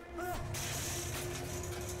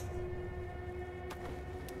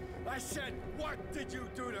 I said, what did you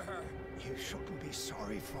do to her? You shouldn't be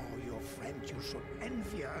sorry for your friend. You should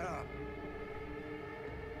envy her.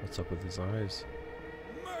 What's up with his eyes?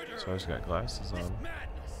 Murder! So he's got glasses This on.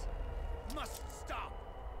 madness must stop.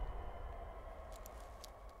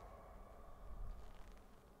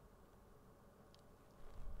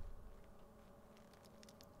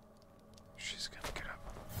 She's gonna get up.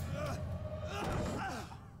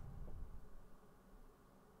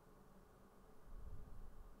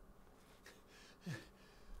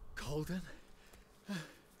 Colden?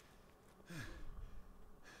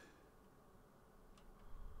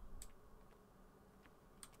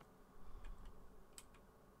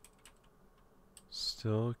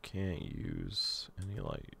 Still can't use any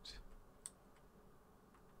light.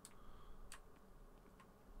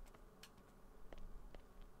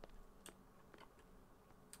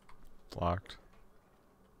 Locked.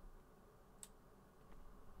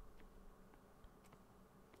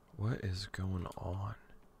 What is going on?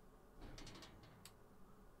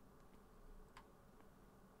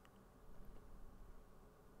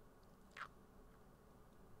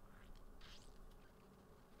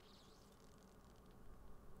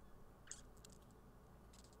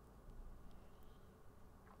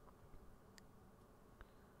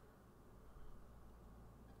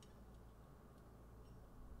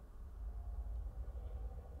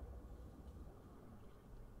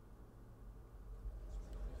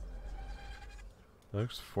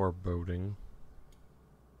 Looks foreboding.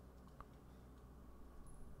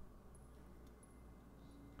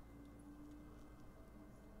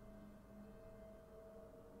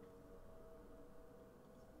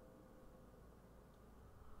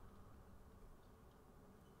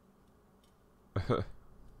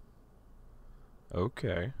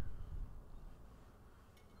 Okay.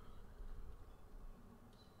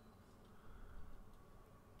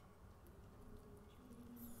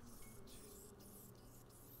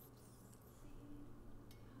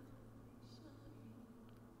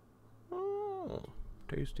 Oh,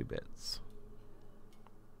 tasty bits.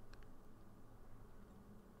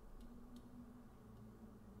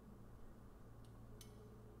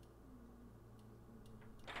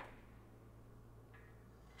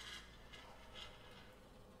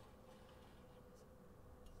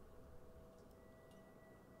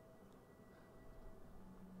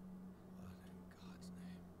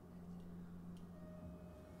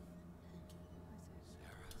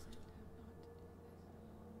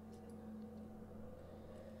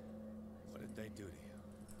 What did they do to you? Can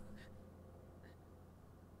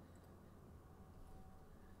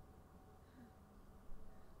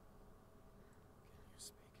you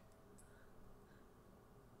speak?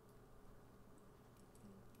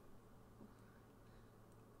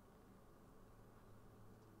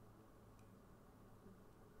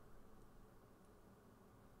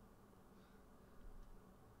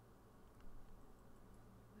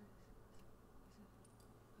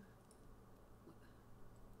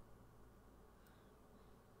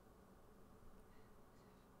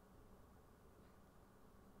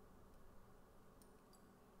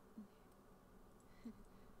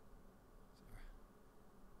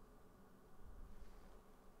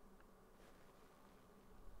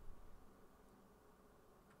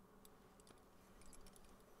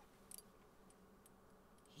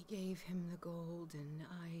 He gave him the gold and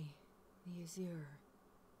I the azure.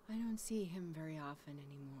 I don't see him very often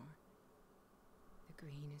anymore. The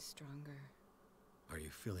green is stronger. Are you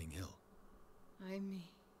feeling ill? I'm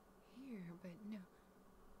here, but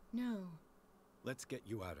no. Let's get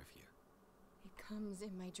you out of here. It comes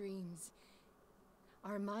in my dreams.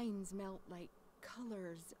 Our minds melt like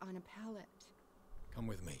colors on a palette. Come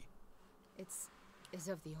with me. It's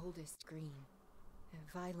of the oldest green.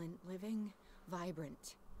 A violent living,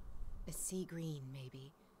 vibrant. A sea green,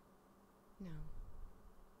 maybe. No.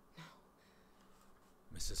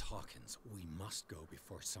 Mrs. Hawkins, we must go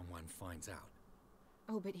before someone finds out.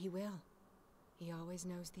 Oh, but he will. He always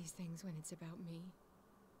knows these things when it's about me.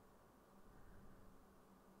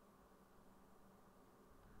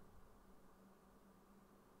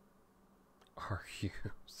 Are you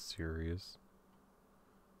serious?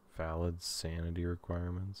 Valid sanity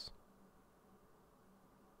requirements?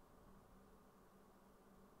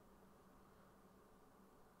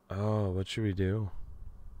 Oh, what should we do?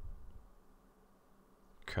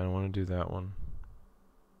 Kind of want to do that one.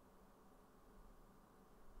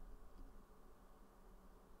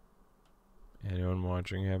 Anyone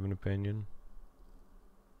watching have an opinion?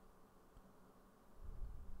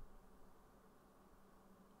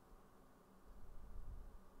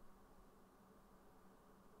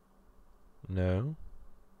 No?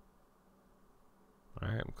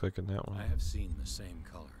 Alright, I'm clicking that one. I have seen the same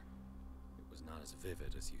color. It was not as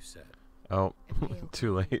vivid as you said. Oh,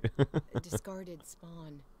 too late. A discarded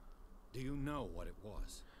spawn. Do you know what it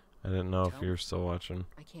was? I didn't know if you were still watching.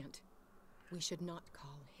 I can't. We should not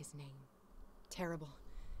call his name. Terrible,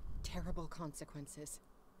 terrible consequences.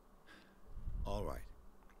 All right.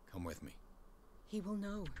 Come with me. He will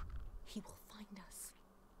know. He will find us.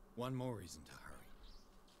 One more reason to hurry.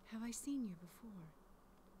 Have I seen you before?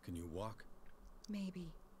 Can you walk?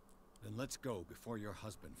 Maybe. Then let's go before your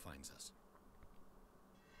husband finds us.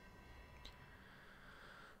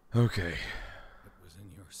 Okay. It was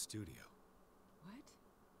in your studio. What?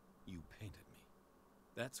 You painted me.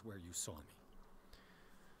 That's where you saw me.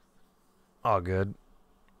 All good.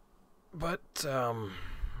 But, I'm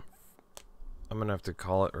gonna have to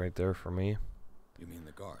call it right there for me. You mean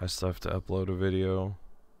the guard? I still have to upload a video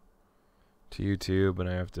to YouTube, and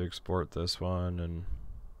I have to export this one and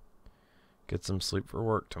get some sleep for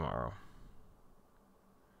work tomorrow.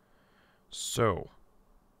 So,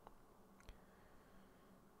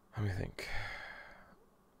 let me think.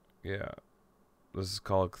 Yeah, this is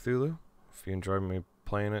Call of Cthulhu. If you enjoyed me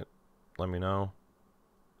playing it, let me know.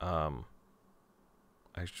 I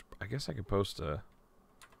guess I could post a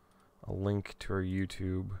link to our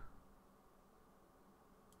YouTube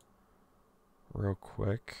real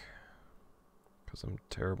quick, because I'm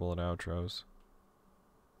terrible at outros.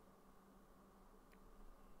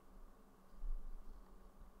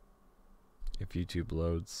 If YouTube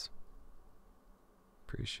loads,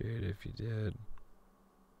 appreciate it if you did.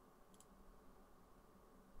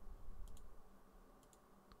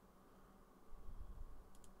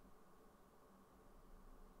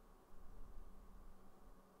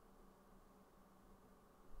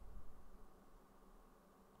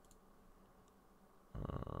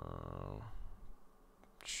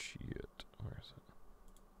 Shit, where is it?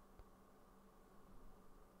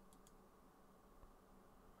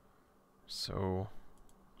 So,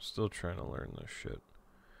 still trying to learn this shit.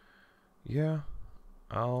 Yeah,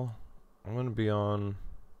 I'm gonna be on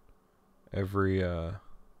every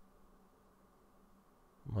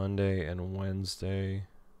Monday and Wednesday,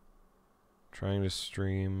 trying to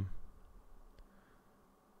stream,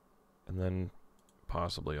 and then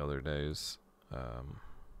possibly other days.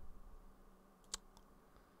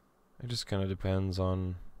 It just kind of depends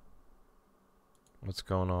on what's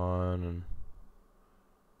going on and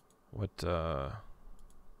what,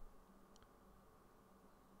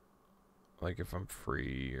 like if I'm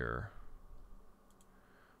free or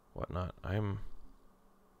whatnot. I'm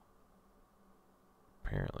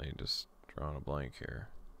apparently just drawing a blank here.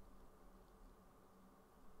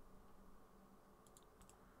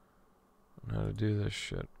 On how to do this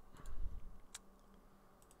shit.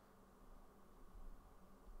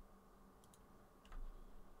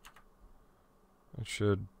 I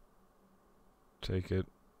should take it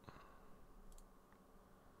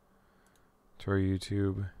to our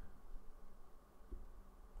YouTube.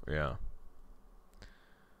 Yeah.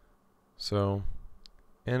 So,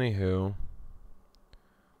 anywho,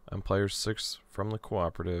 I'm player 6 from the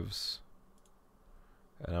cooperatives,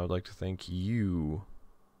 and I would like to thank you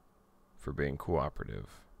for being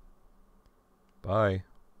cooperative. Bye.